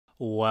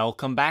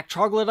Welcome back,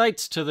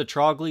 troglodytes, to the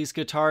Trogly's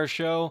Guitar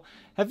Show.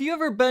 Have you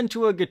ever been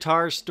to a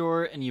guitar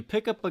store and you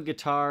pick up a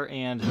guitar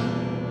and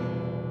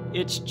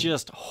it's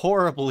just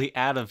horribly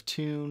out of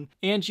tune,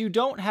 and you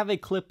don't have a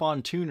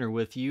clip-on tuner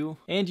with you,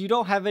 and you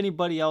don't have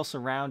anybody else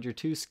around, you're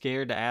too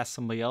scared to ask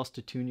somebody else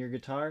to tune your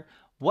guitar?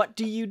 What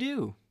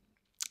do?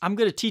 I'm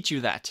going to teach you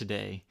that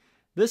today.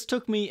 This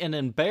took me an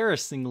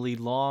embarrassingly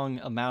long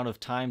amount of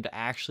time to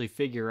actually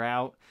figure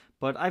out,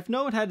 but I've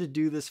known how to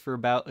do this for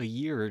about a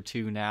year or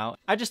two now.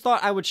 I just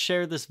thought I would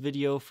share this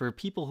video for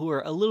people who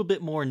are a little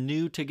bit more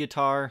new to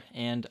guitar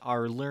and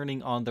are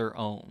learning on their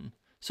own.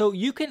 So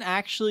you can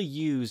actually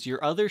use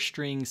your other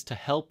strings to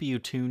help you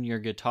tune your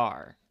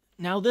guitar.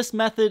 Now, this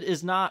method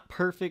is not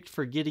perfect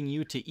for getting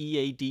you to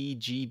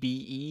EAD,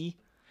 GBE.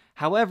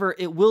 However,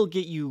 it will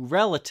get you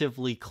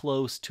relatively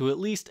close to at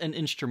least an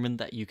instrument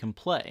that you can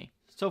play.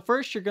 So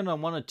first, you're going to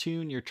want to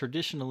tune your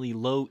traditionally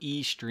low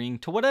E string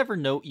to whatever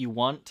note you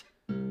want.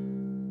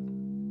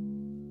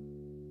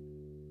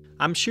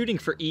 I'm shooting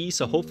for E,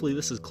 so hopefully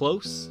this is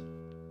close.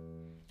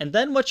 And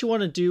then what you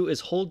want to do is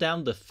hold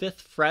down the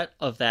 5th fret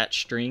of that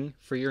string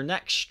for your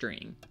next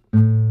string.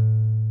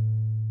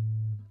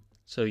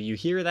 So you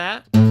hear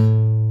that?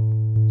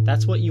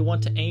 That's what you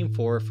want to aim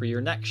for your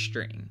next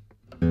string.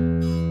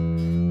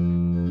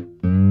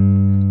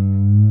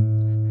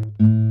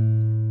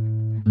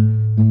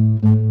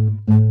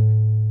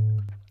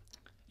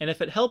 And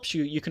if it helps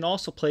you, you can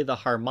also play the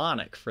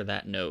harmonic for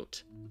that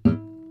note.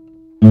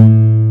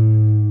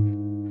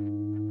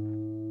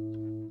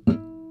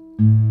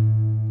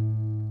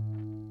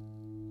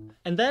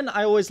 And then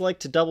I always like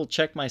to double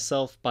check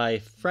myself by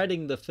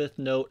fretting the 5th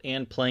note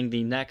and playing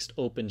the next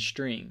open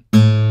string.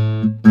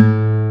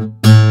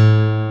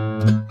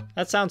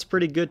 That sounds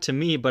pretty good to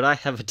me, but I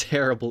have a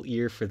terrible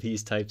ear for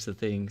these types of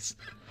things.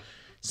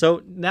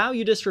 So now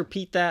you just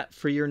repeat that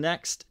for your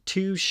next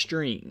 2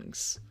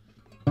 strings.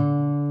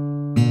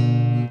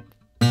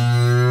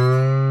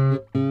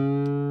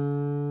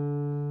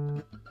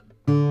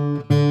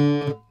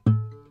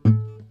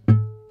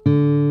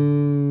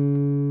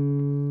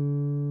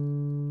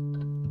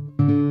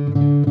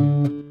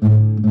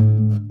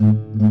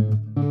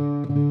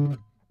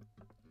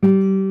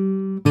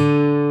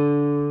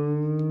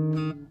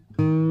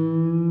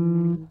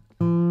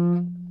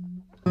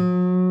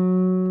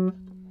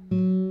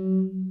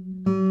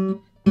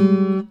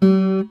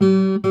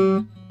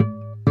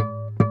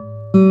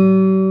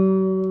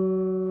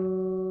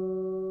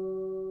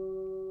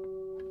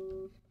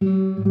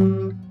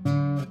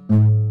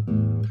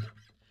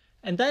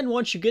 And then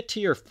once you get to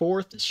your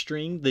 4th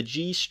string, the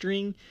G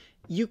string,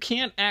 you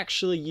can't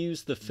actually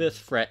use the 5th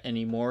fret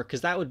anymore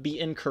because that would be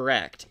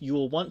incorrect. You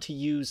will want to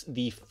use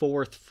the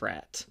 4th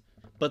fret.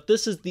 But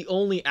this is the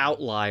only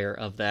outlier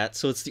of that,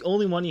 so it's the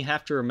only one you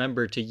have to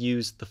remember to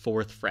use the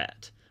 4th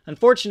fret.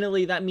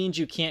 Unfortunately, that means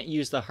you can't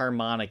use the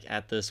harmonic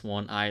at this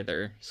one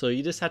either, so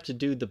you just have to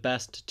do the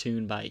best to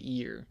tune by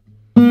ear.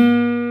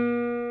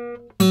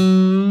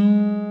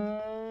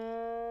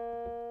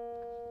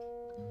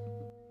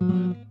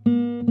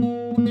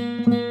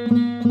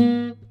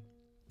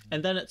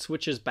 And then it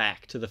switches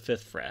back to the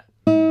 5th fret.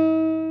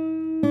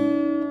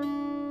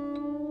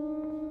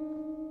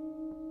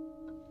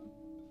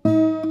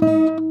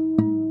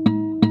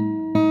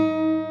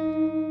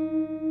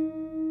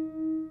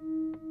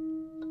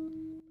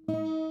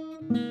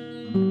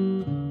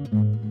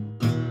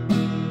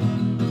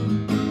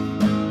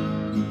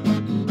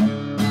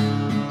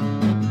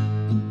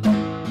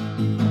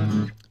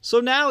 So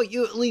now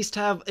you at least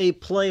have a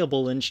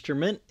playable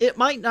instrument. It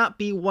might not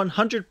be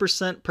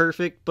 100%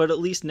 perfect, but at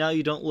least now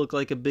you don't look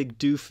like a big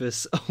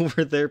doofus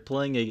over there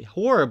playing a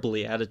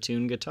horribly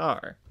out-of-tune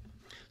guitar.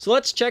 So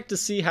let's check to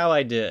see how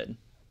I did.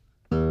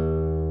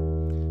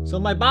 So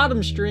my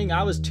bottom string,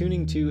 I was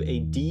tuning to a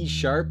D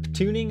sharp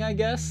tuning, I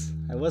guess.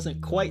 I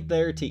wasn't quite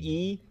there to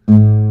E.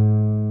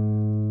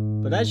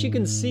 But as you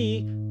can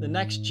see, the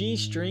next G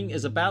string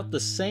is about the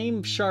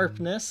same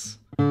sharpness.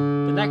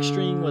 The next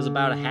string was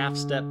about a half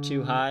step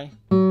too high,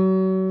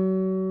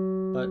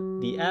 but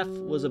the F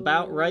was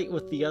about right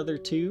with the other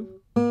two,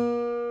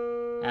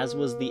 as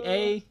was the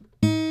A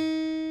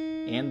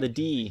and the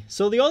D.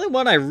 So the only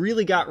one I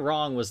really got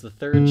wrong was the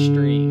 3rd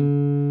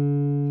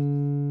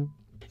string.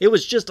 It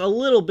was just a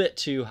little bit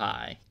too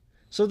high.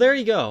 So there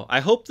you go. I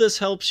hope this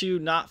helps you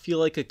not feel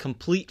like a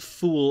complete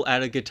fool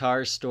at a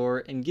guitar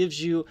store and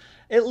gives you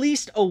at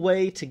least a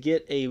way to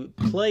get a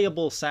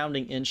playable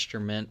sounding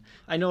instrument.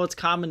 I know it's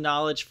common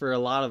knowledge for a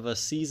lot of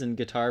us seasoned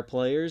guitar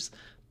players,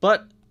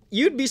 but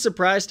you'd be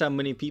surprised how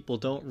many people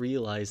don't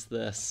realize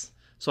this.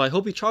 So I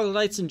hope you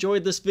troglodytes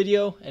enjoyed this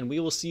video, and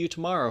we will see you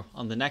tomorrow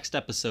on the next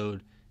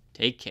episode.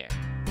 Take care.